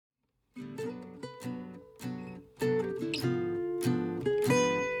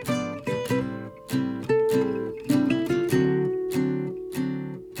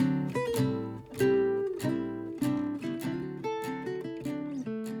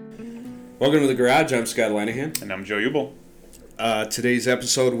Welcome to the Garage. I'm Scott Lenihan. And I'm Joe Ubel. Today's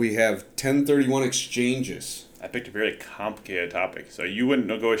episode, we have 1031 exchanges. I picked a very complicated topic. So you went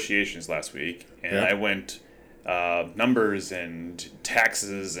negotiations last week, and Yeah. I went numbers and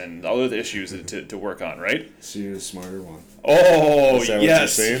taxes and all other issues to work on, right? So you're the smarter one. Oh, Is that what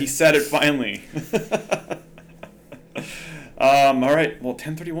yes. you're saying? He said it finally. All right. Well,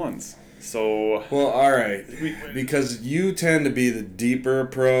 1031s. So... Well, all right. Because you tend to be the deeper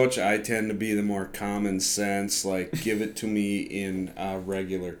approach. I tend to be the more common sense, like, give it to me in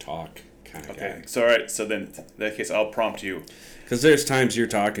regular talk kind of Okay. guy. So, all right. So then, in that case, I'll prompt you. Because there's times you're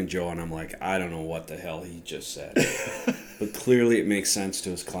talking, Joe, and I'm like, I don't know what the hell he just said. But clearly it makes sense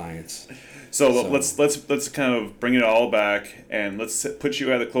to his clients. So let's kind of bring it all back, and let's put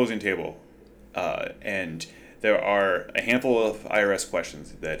you at the closing table. And there are a handful of IRS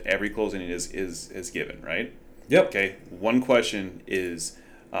questions that every closing is given, right? Yep. Okay. One question is,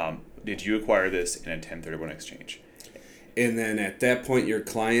 did you acquire this in a 1031 exchange? And then at that point, your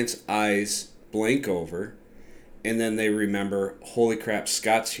client's eyes blank over, and then they remember, holy crap,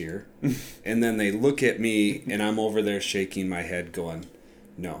 Scott's here. And then they look at me, and I'm over there shaking my head going,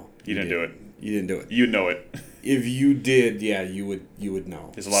 no. You didn't do it. You didn't do it. You know it. If you did, yeah, you would know.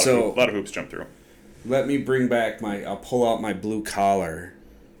 There's a lot of hoops to jump through. Let me bring back I'll pull out my blue collar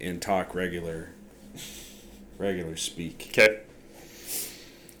and talk regular speak. Okay.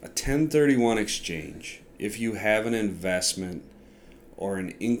 A 1031 exchange, if you have an investment or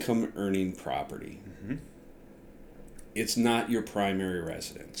an income earning property, it's not your primary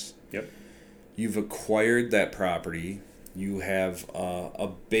residence. Yep. You've acquired that property. You have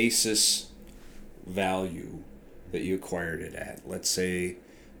a basis value that you acquired it at. Let's say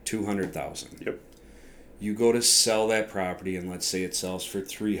 $200,000. Yep. You go to sell that property, and let's say it sells for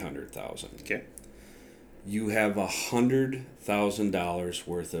 $300,000. Okay. You have $100,000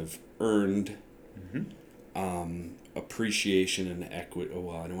 worth of earned appreciation and equity.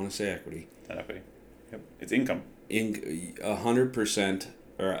 Well, I don't want to say equity. Not equity. Yep. It's income. 100%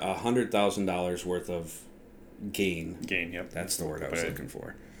 or $100,000 worth of gain. Gain. Yep. That's the word I was looking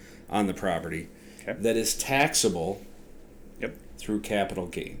for. On the property. Okay. That is taxable. Yep. Through capital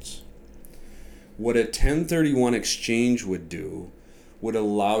gains. What a 1031 exchange would do would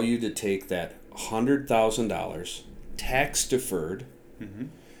allow you to take that $100,000 tax deferred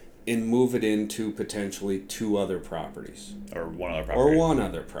and move it into potentially two other properties. Or one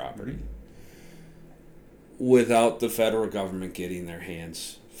other property. Without the federal government getting their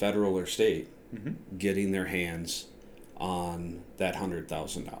hands, federal or state, getting their hands on that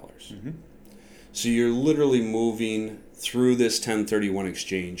 $100,000. So you're literally moving through this 1031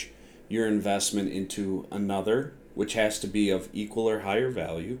 exchange your investment into another, which has to be of equal or higher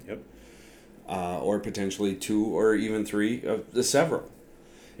value. Yep. Or potentially two or even three of the several.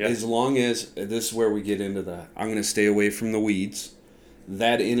 Yep. As long as, this is where we get into I'm going to stay away from the weeds.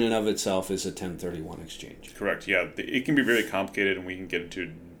 That in and of itself is a 1031 exchange. Correct. Yeah. It can be very complicated, and we can get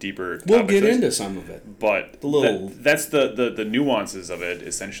into deeper topics. We'll get into some of it. But that's the nuances of it,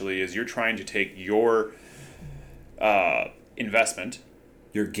 essentially, is you're trying to take your investment,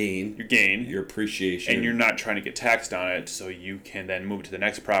 your gain, your appreciation, and you're not trying to get taxed on it, so you can then move to the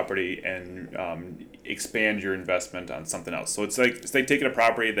next property and expand your investment on something else. So it's like taking a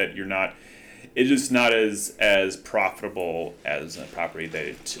property that you're not. It's just not as profitable as a property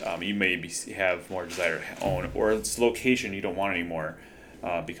that you maybe have more desire to own, or its location you don't want anymore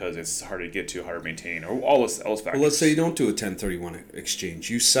because it's hard to get to, hard to maintain, or all those factors. Well, let's say you don't do a 1031 exchange.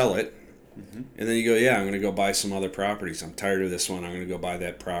 You sell it, and then you go, yeah, I'm going to go buy some other properties. I'm tired of this one. I'm going to go buy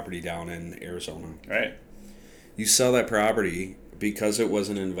that property down in Arizona. Right. You sell that property because it was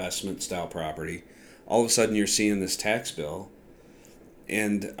an investment-style property. All of a sudden, you're seeing this tax bill,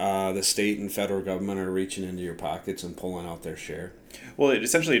 and the state and federal government are reaching into your pockets and pulling out their share. Well, it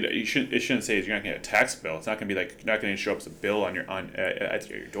shouldn't say is you're not going to get a tax bill. It's not going to be like you're not going to show up as a bill at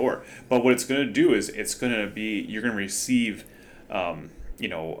your door. But what it's going to do is you're going to receive, come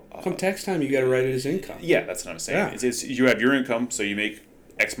tax time, you got to write it as income. Yeah, that's what I'm saying. Yeah. It's you have your income, so you make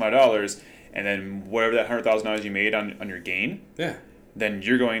X amount of dollars, and then whatever that $100,000 you made on your gain, yeah, then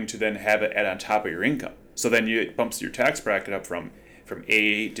you're going to then have it add on top of your income. So then it bumps your tax bracket up from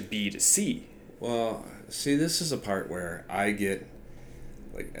A to B to C. Well, see, this is a part where I get,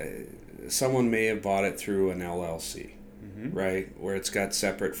 someone may have bought it through an LLC, right, where it's got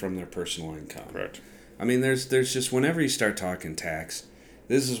separate from their personal income. Correct. I mean, there's just, whenever you start talking tax,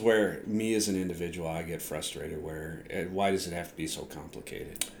 this is where me as an individual, I get frustrated, where, why does it have to be so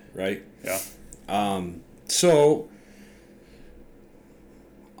complicated, right? Yeah. So,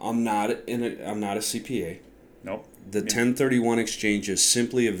 I'm not a CPA. Nope. The 1031 exchange is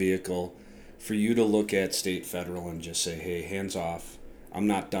simply a vehicle for you to look at state, federal, and just say, hey, hands off. I'm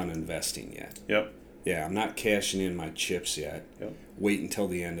not done investing yet. Yep. Yeah, I'm not cashing in my chips yet. Yep. Wait until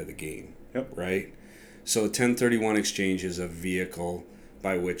the end of the game. Yep. Right? So a 1031 exchange is a vehicle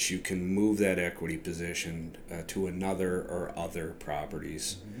by which you can move that equity position to another or other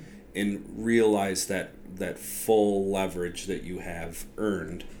properties and realize that full leverage that you have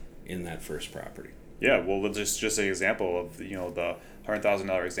earned in that first property. Yeah, well, just an example of the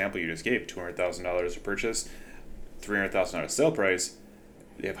 $100,000 example you just gave. $200,000 to purchase, $300,000 sale price.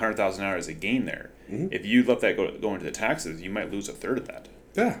 You have $100,000 a gain there. Mm-hmm. If you let that go into the taxes, you might lose a third of that.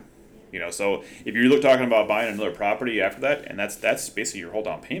 Yeah. So if you're talking about buying another property after that, and that's basically your whole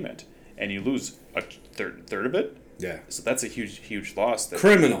down payment, and you lose a third of it. Yeah. So that's a huge loss.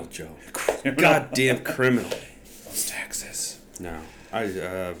 Criminal, Joe. Goddamn criminal. Those taxes. No. All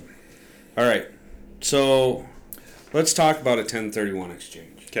right. So let's talk about a 1031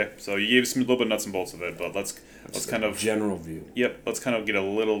 exchange. Okay. So you gave us a little bit of nuts and bolts of it, but let's kind of general view. Yep. Let's kind of get a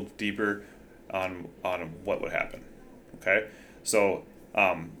little deeper on what would happen. Okay. So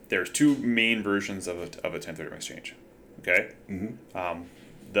there's two main versions of a 1031 exchange. Okay. Mm-hmm.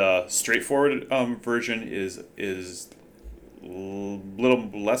 The straightforward version is a little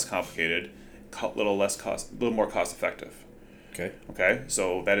less complicated, a little more cost effective. Okay. Okay.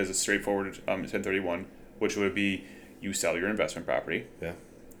 So that is a straightforward 1031, which would be you sell your investment property. Yeah.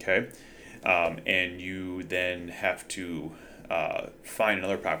 Okay. And you then have to find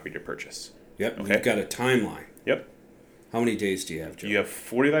another property to purchase. Yep. Okay. You've got a timeline. Yep. How many days do you have, Joe? You have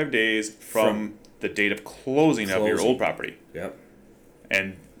 45 days from the date of closing of your old property. Yep.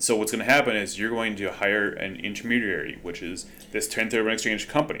 And so what's going to happen is you're going to hire an intermediary, which is this 1031 exchange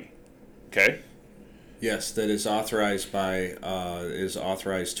company. Okay? Yes, that is authorized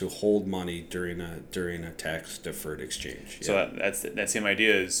to hold money during a tax deferred exchange. So that same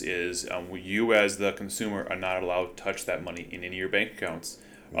idea is you as the consumer are not allowed to touch that money in any of your bank accounts.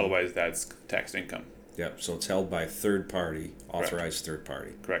 Mm-hmm. Otherwise, that's taxed income. Yep. So it's held by a third party, authorized third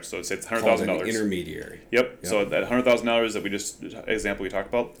party. Correct. So it's $100,000. An intermediary. Yep. So that $100,000 that we talked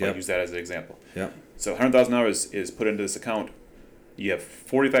about, I'll use that as an example. Yep. So $100,000 is put into this account. You have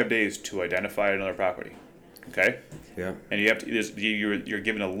 45 days to identify another property. Okay. Yeah. And you have to you're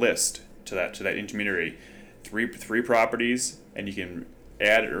given a list to that intermediary, three properties, and you can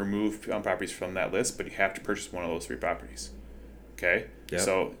add or remove properties from that list, but you have to purchase one of those three properties. Okay. Yep.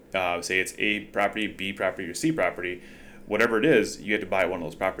 So say it's A property, B property, or C property, whatever it is, you have to buy one of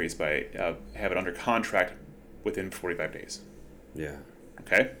those properties by have it under contract within 45 days. Yeah.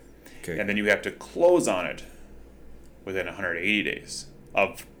 Okay. Okay. And then you have to close on it within 180 days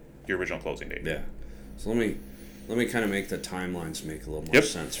of your original closing date. Yeah. So let me kind of make the timelines make a little more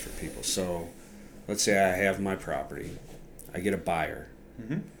sense for people. So let's say I have my property. I get a buyer.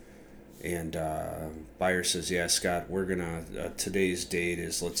 Mm-hmm. And buyer says, yeah, Scott, we're going to, today's date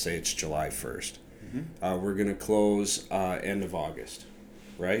is, let's say it's July 1st. Mm-hmm. We're going to close end of August,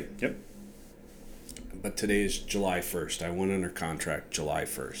 right? Yep. But today is July 1st. I went under contract July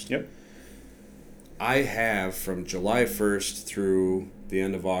 1st. Yep. I have from July 1st through the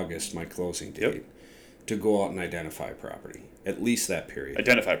end of August, my closing date, to go out and identify a property. At least that period.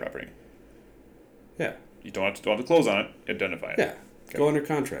 Identify property. Yeah. You don't have to close on it. Identify it. Yeah. Okay. Go under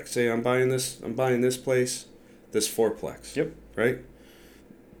contract. Say I'm buying this place, this fourplex. Yep. Right?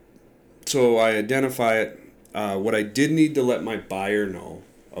 So I identify it. What I did need to let my buyer know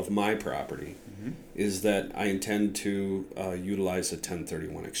of my property is that I intend to utilize a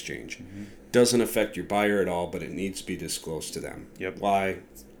 1031 exchange. Mm-hmm. Doesn't affect your buyer at all, but it needs to be disclosed to them. Yep. Why?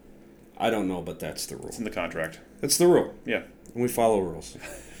 I don't know, but that's the rule. It's in the contract. That's the rule. Yeah. And we follow rules.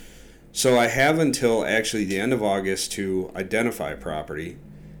 So I have until actually the end of August to identify a property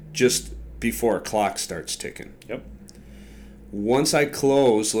just before a clock starts ticking. Yep. Once I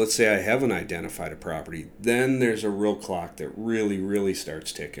close, let's say I haven't identified a property, then there's a real clock that really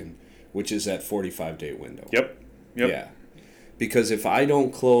starts ticking, which is that 45-day window. Yep. Yeah. Because if I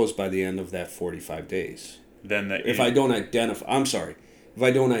don't close by the end of that 45 days, then if I don't identify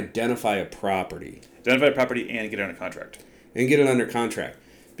a property. Identify a property and get it under contract. And get it under contract.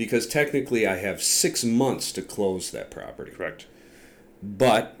 Because technically I have 6 months to close that property. Correct.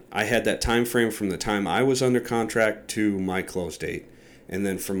 But I had that time frame from the time I was under contract to my close date. And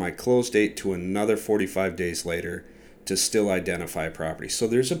then from my close date to another 45 days later to still identify a property. So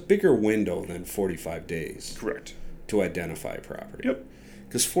there's a bigger window than 45 days. Correct. To identify a property. Yep.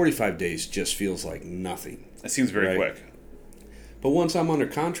 Because 45 days just feels like nothing. It seems very quick. But once I'm under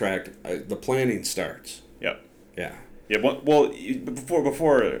contract, the planning starts. Yep. Yeah. Yeah. Well,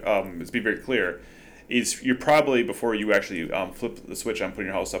 before let's be very clear, you're probably before you actually flip the switch on putting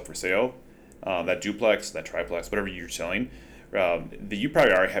your house up for sale, that duplex, that triplex, whatever you're selling, that you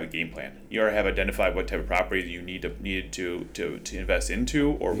probably already have a game plan. You already have identified what type of property you need to invest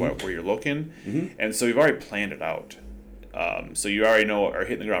into, or where you're looking, and so you've already planned it out. So you already know, are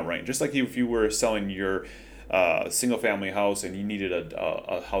hitting the ground running. Just like if you were selling your single family house and you needed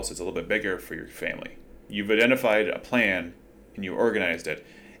a house that's a little bit bigger for your family, you've identified a plan and you organized it,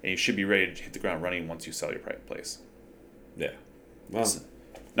 and you should be ready to hit the ground running once you sell your place. Yeah. Well,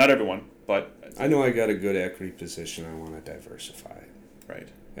 not everyone, but I know I got a good equity position. I want to diversify. Right.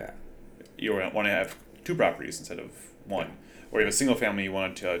 Yeah. You want to have two properties instead of one. Yeah. Or you have a single family, you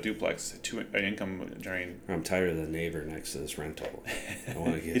want to duplex, an income during. I'm tired of the neighbor next to this rental. I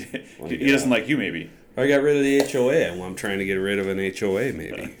want to get. He doesn't like you, maybe. I got rid of the HOA. I'm trying to get rid of an HOA,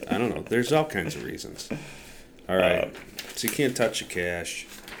 maybe. I don't know. There's all kinds of reasons. All right. So you can't touch the cash.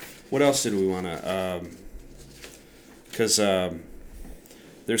 What else did we want to? Because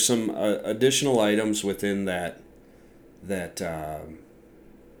there's some additional items within that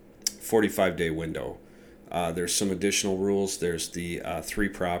 45-day window. There's some additional rules. There's the 3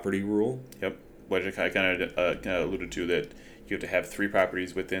 property rule. Yep. Which I kind of alluded to, that you have to have 3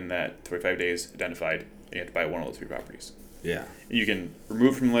 properties within that 35 days identified, and you have to buy one of those 3 properties. Yeah. You can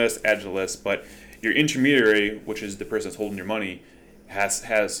remove from the list, add to the list, but your intermediary, which is the person that's holding your money, has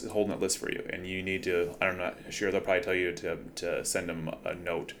holding that list for you, and you need to. I'm not sure, they'll probably tell you to send them a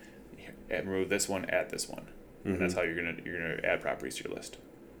note, and remove this one, add this one, and that's how you're gonna add properties to your list.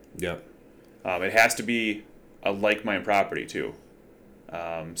 Yep. It has to be a like-minded property too.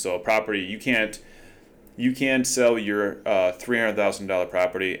 So a property, you can't sell your $300,000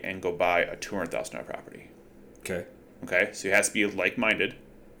 property and go buy a $200,000 property. Okay. Okay, so it has to be like-minded.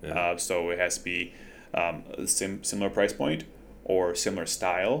 Yeah. So it has to be similar price point or similar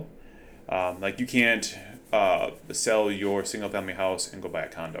style. Like you can't sell your single-family house and go buy a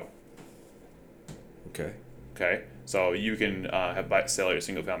condo. Okay. Okay, so you can sell your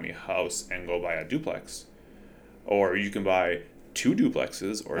single-family house and go buy a duplex, or you can buy 2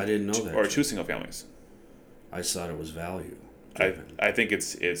 duplexes or I didn't know that. Or 2 single families. I just thought it was value. I think it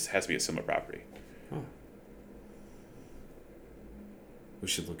has to be a similar property. Huh. We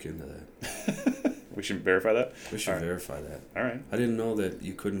should look into that. We should verify that? We should verify that. All right. I didn't know that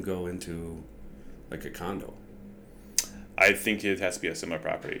you couldn't go into like a condo. I think it has to be a similar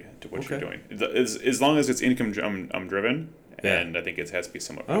property to what you're doing. As long as it's income driven, and I think it has to be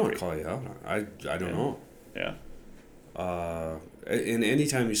similar property. I don't want to call you out. I don't know. Yeah. And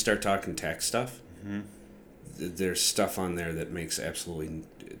anytime you start talking tax stuff, there's stuff on there that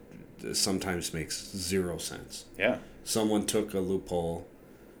sometimes makes 0 sense. Yeah. Someone took a loophole,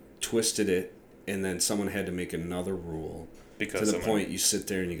 twisted it, and then someone had to make another rule. Because to the point you sit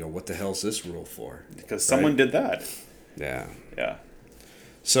there and you go, what the hell's this rule for? Because someone did that. Yeah. Yeah.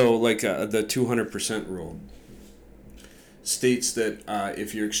 So, like the 200% rule states that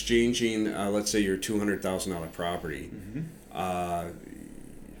if you're exchanging, let's say your $200,000 property,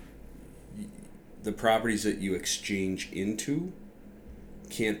 the properties that you exchange into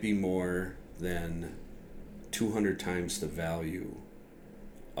can't be more than 200 times the value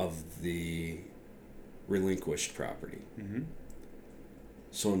of the relinquished property.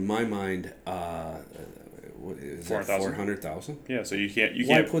 So in my mind, is that 400,000? Yeah, so you can't.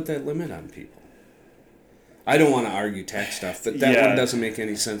 Why put that limit on people? I don't want to argue tax stuff, but that one doesn't make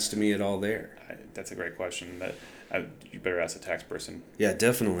any sense to me at all there. That's a great question. You better ask a tax person. Yeah,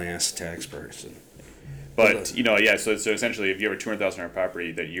 definitely ask a tax person. But, so essentially if you have a $200,000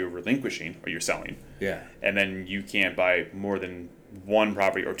 property that you're relinquishing or you're selling, and then you can't buy more than 1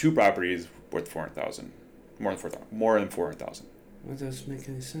 property or 2 properties worth $400,000, more than $400,000. That doesn't make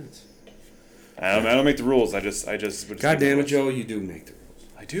any sense. I don't make the rules. I just God damn it, Joe, you do make the rules.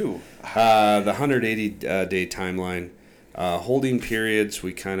 I do. The 180-day timeline, holding periods.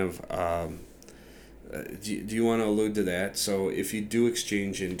 We kind of. Do you want to allude to that? So, if you do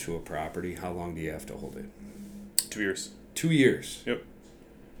exchange into a property, how long do you have to hold it? 2 years. 2 years.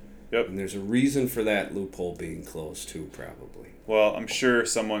 Yep. And there's a reason for that loophole being closed too, probably. Well, I'm sure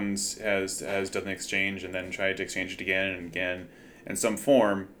someone has done the exchange and then tried to exchange it again and again in some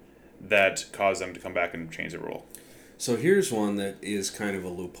form that caused them to come back and change the rule. So here's one that is kind of a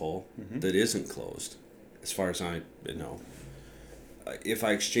loophole that isn't closed, as far as I know. If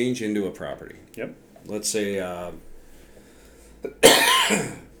I exchange into a property, let's say I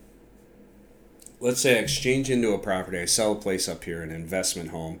exchange into a property, I sell a place up here, an investment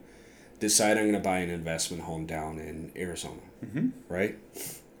home, decide I'm going to buy an investment home down in Arizona, right?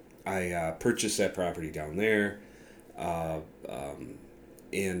 I purchase that property down there,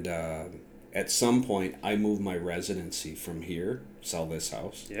 and at some point I move my residency from here sell this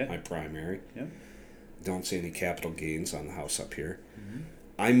house, my primary. Yeah. Don't see any capital gains on the house up here.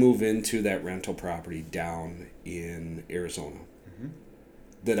 I move into that rental property down in Arizona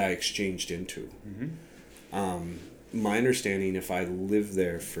that I exchanged into. My understanding, if I live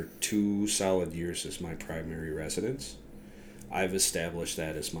there for 2 solid years as my primary residence, I've established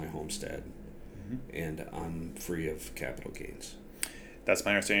that as my homestead, and I'm free of capital gains. That's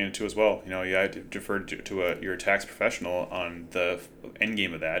my understanding too as well. You know, I deferred to your tax professional on the end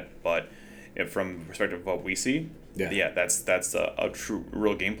game of that, but from the perspective of what we see, that's a true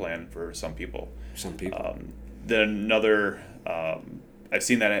real game plan for some people. Then another, I've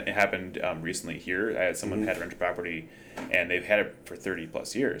seen that it happened recently here. I had someone had a rental property, and they've had it for 30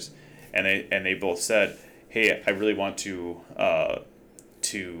 plus years, and they both said, "Hey, I really want to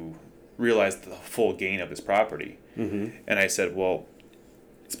realize the full gain of this property." And I said, "Well,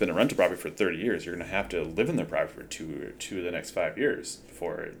 it's been a rental property for 30 years. You're going to have to live in the property for two of the next 5 years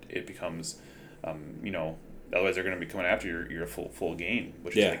before it becomes, otherwise they're going to be coming after your full gain,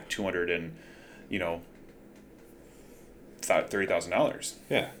 which is like $230,000.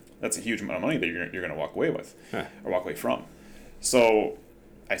 Yeah, that's a huge amount of money that you're going to walk away with, or walk away from. So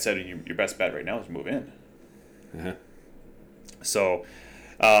I said, your best bet right now is to move in. So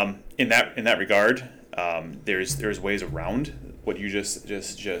in that regard, there's ways around what you just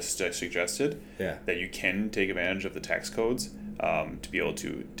suggested, that you can take advantage of the tax codes to be able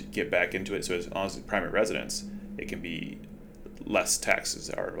to get back into it. So as long as it's primary residence, it can be less taxes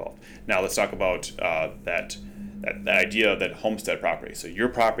are involved. Now let's talk about that idea of that homestead property. So your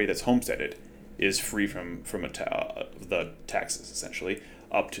property that's homesteaded is free from the taxes essentially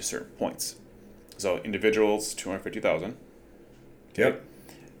up to certain points. So individuals, $250,000. Yep.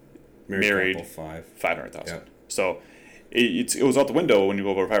 Married, couple, $500,000. Yep. So it goes out the window when you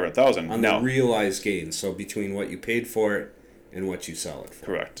go over $500,000. On the realized gain, so between what you paid for it and what you sell it for.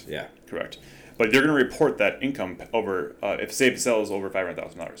 Correct. Yeah. Correct. But you're going to report that income over, if say it sells over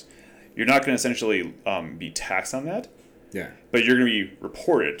 $500,000, you're not going to essentially be taxed on that. Yeah. But you're going to be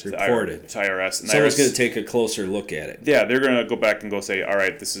reported to the IRS. And someone's going to take a closer look at it. Yeah, they're going to go back and go say, all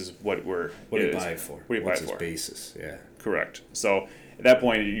right, this is what What do you buy it for? What do you buy it for? What's its basis? Yeah. Correct. So at that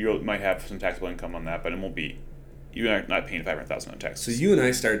point, you might have some taxable income on that, but it won't be, you're not paying $500,000 on taxes. So you and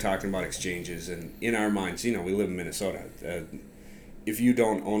I started talking about exchanges, and in our minds, we live in Minnesota. If you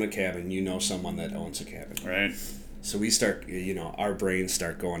don't own a cabin, you know someone that owns a cabin. Right. So we start, our brains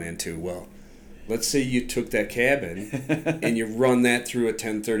start going into, well, let's say you took that cabin and you run that through a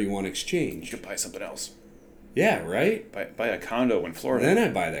 1031 exchange. You could buy something else. Yeah, right? Buy a condo in Florida. Then I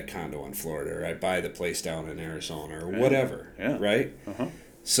buy that condo in Florida, or I buy the place down in Arizona, or whatever. Yeah. Right?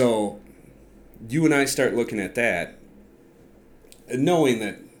 So you and I start looking at that, knowing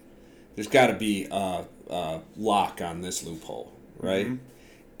that there's got to be a lock on this loophole, right?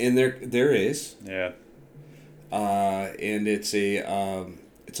 And there is. Yeah. And it's a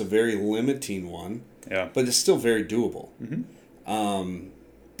very limiting one. Yeah. But it's still very doable.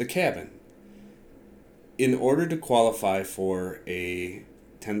 The cabin. In order to qualify for a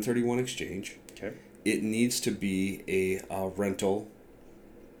 1031 exchange, it needs to be a rental,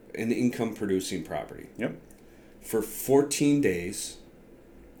 an income-producing property. Yep. For 14 days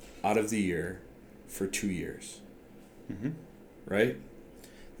out of the year for 2 years. Right?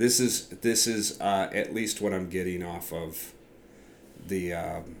 This is at least what I'm getting off of the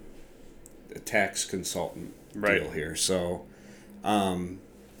tax consultant deal here. So,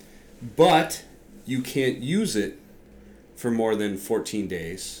 but you can't use it for more than 14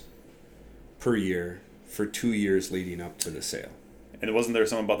 days per year for 2 years leading up to the sale. And wasn't there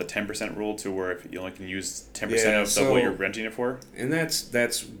something about the 10% rule too, where if you only can use 10% of what you're renting it for? And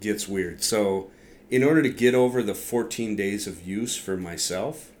that's gets weird. So, in order to get over the 14 days of use for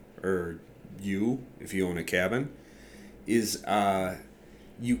myself, or you, if you own a cabin, is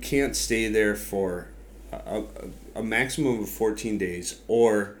you can't stay there for a maximum of 14 days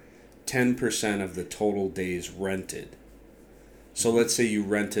or 10% of the total days rented. So let's say you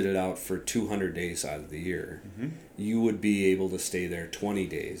rented it out for 200 days out of the year. You would be able to stay there 20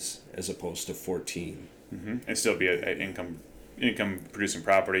 days as opposed to 14. And still be an income producing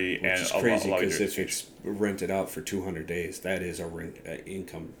property. Which is crazy, because if it's rented out for 200 days, that is a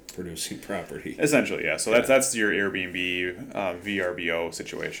income producing property. Essentially, yeah. So that's your Airbnb VRBO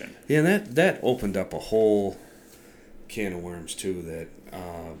situation. Yeah, and that opened up a whole can of worms too that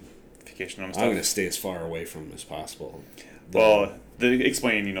vacation home I'm stuff. going to stay as far away from as possible. Well,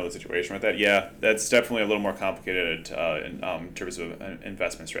 explain, the situation with that. Yeah, that's definitely a little more complicated in terms of an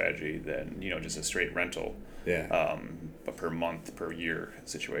investment strategy than just a straight rental. Yeah. But per month, per year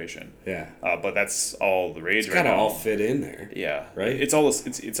situation. Yeah. But that's all the rage right Kind now. of all fit in there. Yeah. Right. It's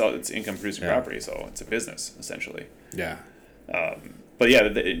income producing Yeah. property, so it's a business essentially. Yeah. But yeah,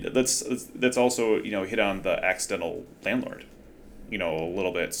 let's also hit on the accidental landlord, a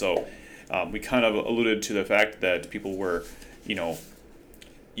little bit. So we kind of alluded to the fact that people were,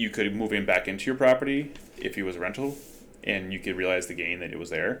 you could move in back into your property if it was a rental, and you could realize the gain that it was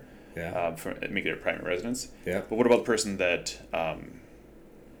there. Yeah. For make it a primary residence. Yeah. But what about the person that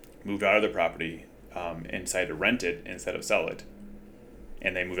moved out of their property and decided to rent it instead of sell it,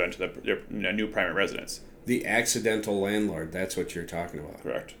 and they moved on to their new primary residence? The accidental landlord. That's what you're talking about.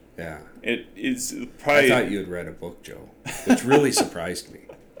 Correct. Yeah. It is probably. I thought you had read a book, Joe, which really surprised me.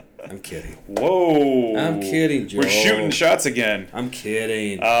 I'm kidding. Whoa. I'm kidding, Joe. We're shooting shots again. I'm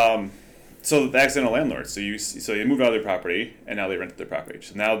kidding. So the accidental landlord. So you move out of their property, and now they rent their property.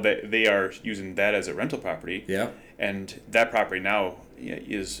 So now they are using that as a rental property. Yep. And that property now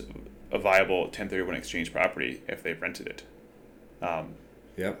is a viable 1031 exchange property if they've rented it.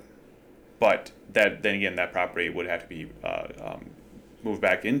 Yep. But then again, that property would have to be moved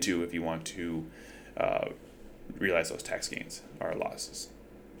back into if you want to realize those tax gains or losses.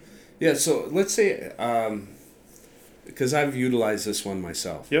 Yeah. So let's say, because I've utilized this one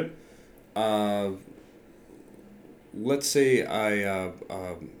myself. Yep. Let's say I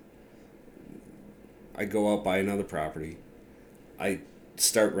go out, buy another property. I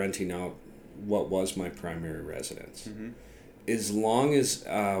start renting out what was my primary residence. Mm-hmm. As long as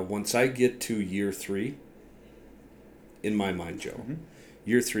once I get to year 3, in my mind, Joe, Mm-hmm.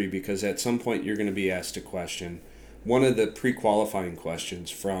 year 3, because at some point you're going to be asked a question, one of the pre-qualifying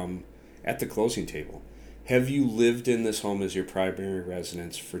questions at the closing table. Have you lived in this home as your primary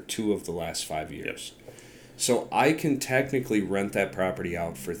residence for 2 of the last 5 years? Yep. So I can technically rent that property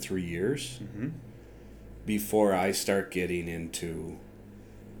out for 3 years mm-hmm. before I start getting into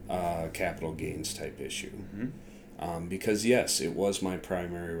capital gains type issue. Mm-hmm. Because yes, it was my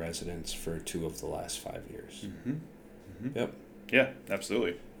primary residence for 2 of the last 5 years. Mm-hmm. Mm-hmm. Yep. Yeah,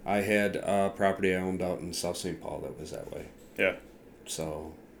 absolutely. I had a property I owned out in South St. Paul that was that way. Yeah.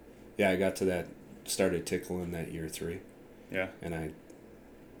 So, yeah, I got to that, started tickling that year 3. Yeah. And I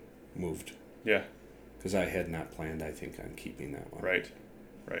moved. Yeah. Because I had not planned, I think, on keeping that one. Right.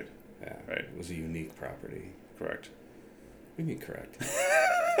 Right. Yeah. Right. It was a unique property. Correct. What do you mean correct?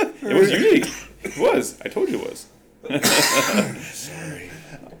 It was unique. It was. I told you it was. Sorry.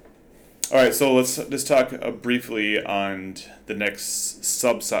 All right, so let's just talk briefly on the next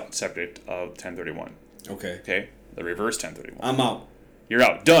subject of 1031. Okay. Okay, the reverse 1031. I'm out. You're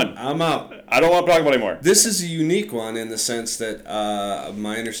out. Done. I'm out. I don't want to talk about it anymore. This is a unique one in the sense that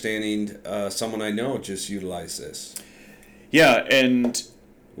my understanding, someone I know just utilized this. Yeah, and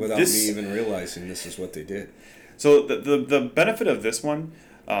without me even realizing this is what they did. So the benefit of this one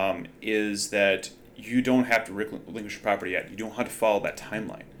is that you don't have to relinquish your property yet. You don't have to follow that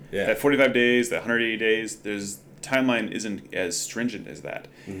timeline. Yeah. That 45 days, that 180 days, timeline isn't as stringent as that.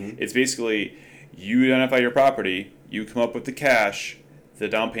 Mm-hmm. It's basically you identify your property, you come up with the cash, the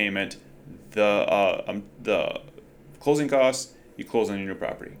down payment, the closing costs, you close on your new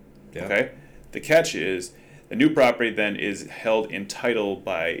property. Yeah. Okay? The catch is the new property then is held in title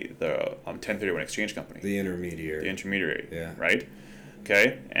by the 1031 exchange company. The intermediary. The intermediary. Yeah. Right?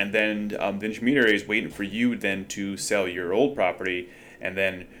 Okay? And then the intermediary is waiting for you then to sell your old property and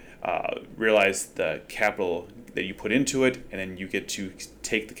then realize the capital that you put into it, and then you get to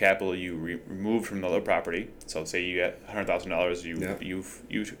take the capital you removed from the other property. So say you get $100,000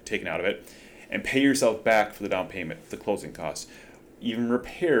 you've taken out of it, and pay yourself back for the down payment, the closing costs, even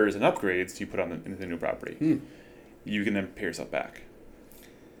repairs and upgrades you put on into the new property. You can then pay yourself back,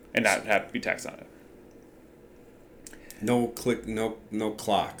 and not have to be taxed on it. No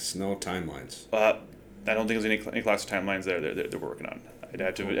clocks, no timelines. I don't think there's any clocks or timelines they're working on. I'd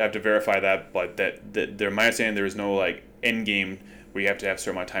have to verify that, but that my understanding there is no like end game where you have to have a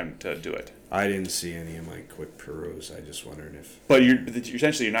certain amount of time to do it. I didn't see any of my quick peruse. I just wondered if. But you're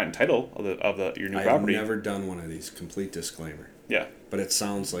essentially you're not entitled of your new property. I've never done one of these. Complete disclaimer. Yeah. But it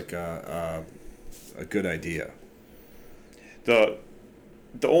sounds like a good idea. The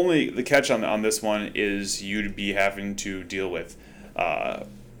catch on this one is you'd be having to deal with a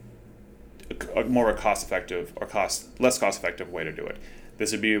less cost effective way to do it.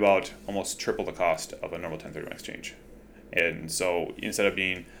 This would be about almost triple the cost of a normal 1031 exchange, and so instead of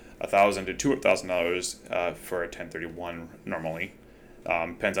being $1,000 to $2,000 for a 1031 normally,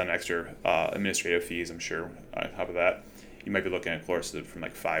 depends on extra administrative fees, I'm sure on top of that. you might be looking at closer from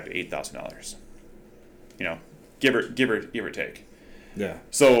like $5,000 to $8,000. You know, give or take. Yeah.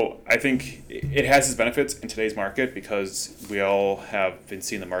 So I think it has its benefits in today's market because we all have been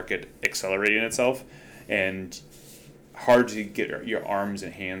seeing the market accelerating itself, and hard to get your arms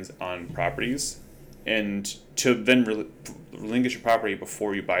and hands on properties, and to then relinquish your property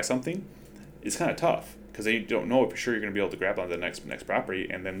before you buy something is kind of tough because you don't know if you're sure you're going to be able to grab on the next property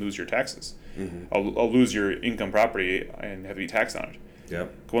and then lose your taxes. Mm-hmm. I'll lose your income property and have to be taxed on it.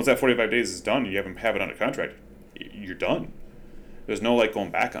 Yep. Once that 45 days is done, you have it under contract, you're done. There's no like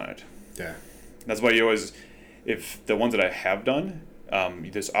going back on it. Yeah. That's why you always, if the ones that I have done,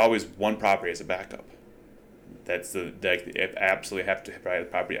 there's always one property as a backup. That's if I absolutely have to buy the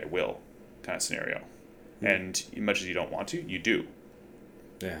property, I will, kind of scenario. Mm. And as much as you don't want to, you do.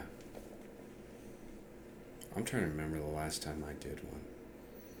 Yeah. I'm trying to remember the last time I did one.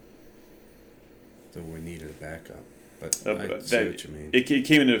 So we needed a backup. But I see what you mean. It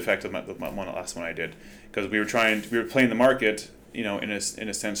came into effect with the last one I did, because we were playing the market, in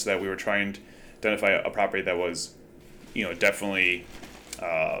a sense that we were trying to identify a property that was, definitely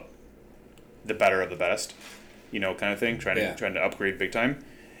the better of the best, kind of thing, trying to upgrade big time,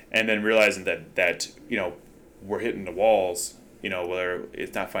 and then realizing that we're hitting the walls, whether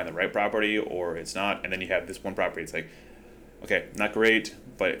it's not finding the right property or it's not, and then you have this one property. It's like, okay, not great,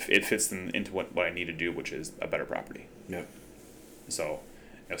 but it fits into what I need to do, which is a better property. Yep. So,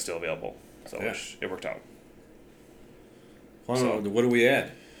 it's still available. So it worked out. Well, what do we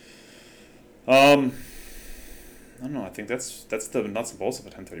add? I don't know. I think that's the nuts and bolts of a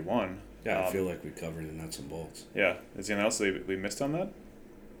 1031. Yeah, I feel like we covered the nuts and bolts. Yeah. Is there anything else we missed on that?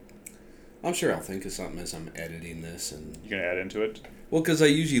 I'm sure I'll think of something as I'm editing this. And you're going to add into it? Well, because I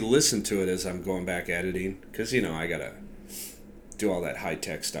usually listen to it as I'm going back editing. Because, I got to do all that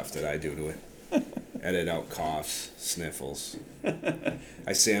high-tech stuff that I do to it. Edit out coughs, sniffles.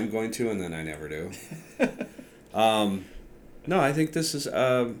 I say I'm going to, and then I never do. No, I think this is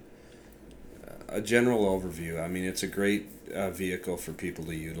a general overview. I mean, it's a great vehicle for people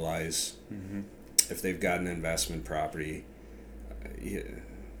to utilize if they've got an investment property. I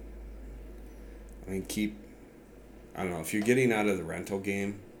mean, I don't know, if you're getting out of the rental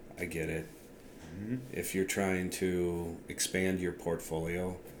game, I get it. Mm-hmm. If you're trying to expand your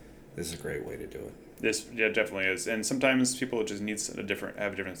portfolio, this is a great way to do it. This definitely is. And sometimes people just need have a different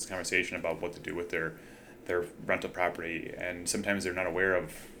conversation about what to do with their rental property, and sometimes they're not aware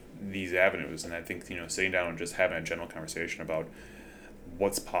of these avenues. And I think sitting down and just having a general conversation about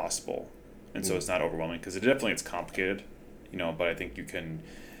what's possible, and so it's not overwhelming, because it definitely is complicated, but I think you can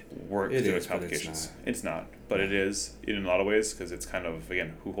work through its complications. It's not, but it is in a lot of ways, because it's kind of,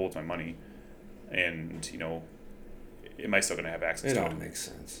 again, who holds my money, and am I still going to have access to it? It all makes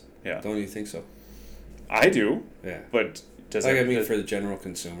sense. Yeah, don't you think so? I do. Yeah, but for the general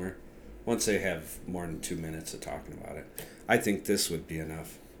consumer, once they have more than 2 minutes of talking about it, I think this would be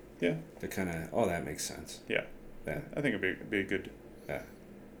enough. Yeah. To kind of, that makes sense. Yeah. Yeah. I think it'd be a good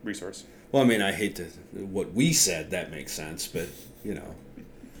resource. Well, I mean, I hate what we said, that makes sense, but,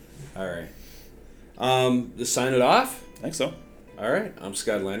 All right. To sign it off? I think so. All right. I'm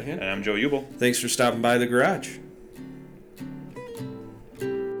Scott Lanahan. And I'm Joe Ubel. Thanks for stopping by the garage.